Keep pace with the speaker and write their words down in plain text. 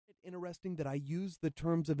interesting that I use the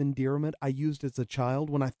terms of endearment I used as a child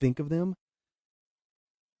when I think of them?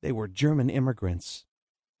 They were German immigrants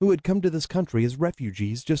who had come to this country as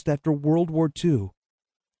refugees just after World War II.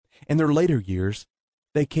 In their later years,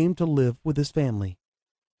 they came to live with his family.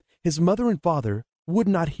 His mother and father would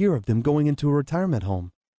not hear of them going into a retirement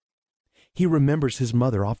home. He remembers his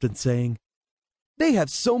mother often saying, "They have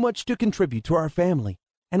so much to contribute to our family,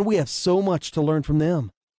 and we have so much to learn from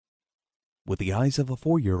them." With the eyes of a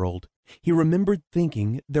 4-year-old, he remembered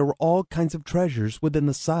thinking there were all kinds of treasures within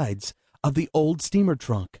the sides of the old steamer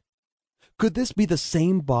trunk. Could this be the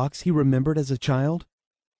same box he remembered as a child?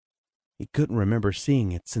 He couldn't remember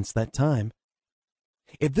seeing it since that time.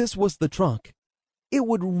 If this was the trunk, it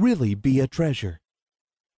would really be a treasure.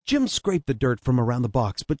 Jim scraped the dirt from around the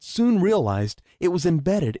box, but soon realized it was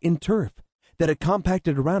embedded in turf that had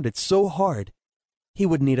compacted around it so hard he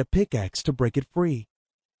would need a pickaxe to break it free.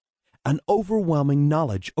 An overwhelming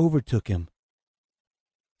knowledge overtook him.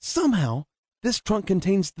 Somehow, this trunk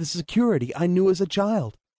contains the security I knew as a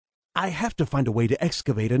child. I have to find a way to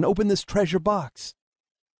excavate and open this treasure box.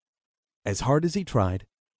 As hard as he tried,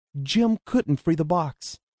 Jim couldn't free the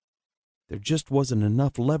box. There just wasn't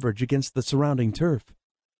enough leverage against the surrounding turf.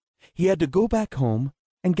 He had to go back home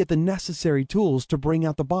and get the necessary tools to bring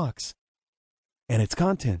out the box and its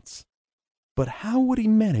contents. But how would he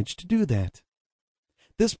manage to do that?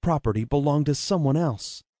 This property belonged to someone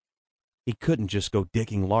else. He couldn't just go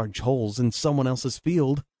digging large holes in someone else's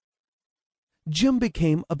field. Jim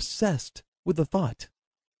became obsessed with the thought.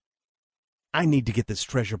 I need to get this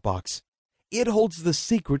treasure box. It holds the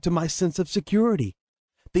secret to my sense of security.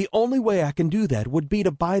 The only way I can do that would be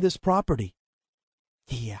to buy this property.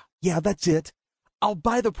 Yeah, that's it. I'll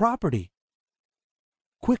buy the property.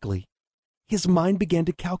 Quickly, his mind began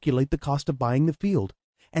to calculate the cost of buying the field,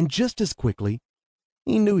 and just as quickly,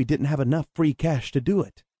 he knew he didn't have enough free cash to do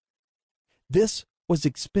it. This was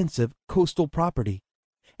expensive coastal property,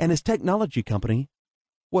 and his technology company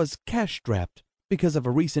was cash-strapped because of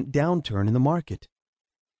a recent downturn in the market.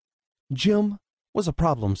 Jim was a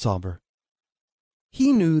problem solver.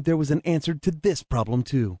 He knew there was an answer to this problem,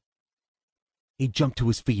 too. He jumped to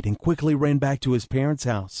his feet and quickly ran back to his parents'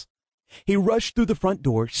 house. He rushed through the front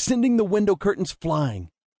door, sending the window curtains flying.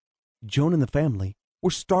 Joan and the family were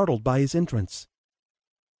startled by his entrance.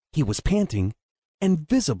 He was panting and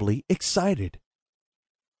visibly excited.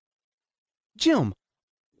 "Jim,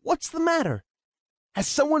 what's the matter? Has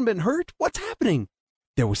someone been hurt? What's happening?"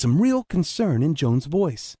 There was some real concern in Joan's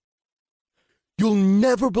voice. "You'll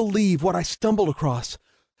never believe what I stumbled across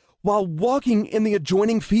while walking in the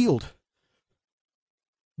adjoining field."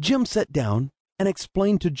 Jim sat down and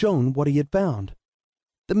explained to Joan what he had found.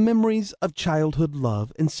 The memories of childhood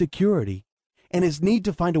love and security, and his need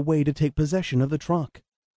to find a way to take possession of the trunk.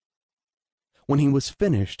 When he was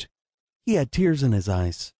finished, he had tears in his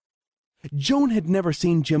eyes. Joan had never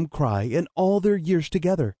seen Jim cry in all their years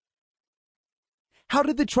together. "How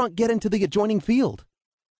did the trunk get into the adjoining field?"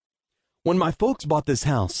 "When my folks bought this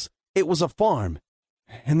house, it was a farm,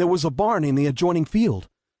 and there was a barn in the adjoining field.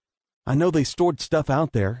 I know they stored stuff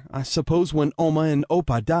out there. I suppose when Oma and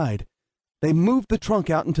Opa died, they moved the trunk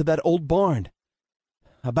out into that old barn.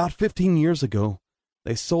 About 15 years ago,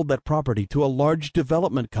 they sold that property to a large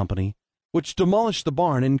development company, which demolished the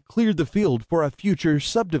barn and cleared the field for a future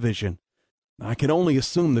subdivision. I can only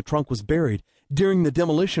assume the trunk was buried during the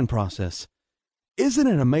demolition process. Isn't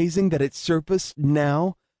it amazing that it surfaced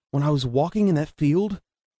now when I was walking in that field?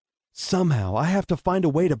 Somehow I have to find a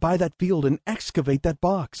way to buy that field and excavate that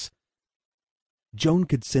box." Joan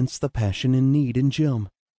could sense the passion and need in Jim.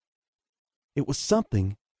 It was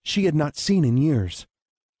something she had not seen in years.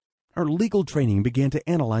 Her legal training began to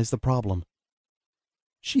analyze the problem.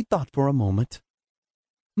 She thought for a moment.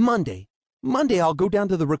 Monday I'll go down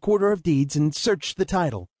to the Recorder of Deeds and search the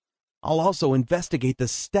title. I'll also investigate the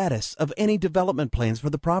status of any development plans for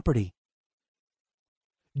the property."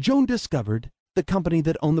 Joan discovered the company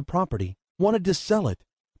that owned the property wanted to sell it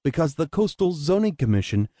because the Coastal Zoning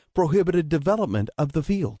Commission prohibited development of the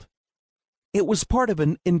field. It was part of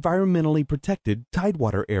an environmentally protected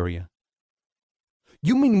tidewater area.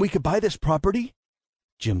 "You mean we could buy this property?"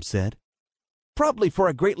 Jim said. "Probably for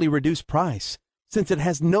a greatly reduced price, since it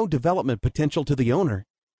has no development potential to the owner.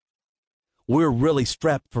 We're really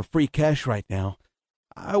strapped for free cash right now.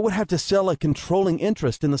 I would have to sell a controlling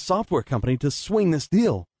interest in the software company to swing this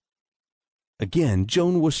deal." Again,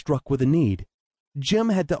 Joan was struck with a need. Jim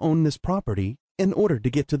had to own this property in order to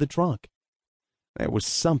get to the trunk. There was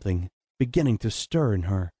something beginning to stir in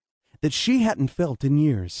her that she hadn't felt in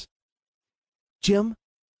years. "Jim,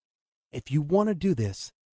 if you want to do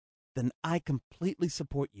this, then I completely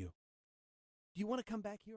support you. Do you want to come back here?"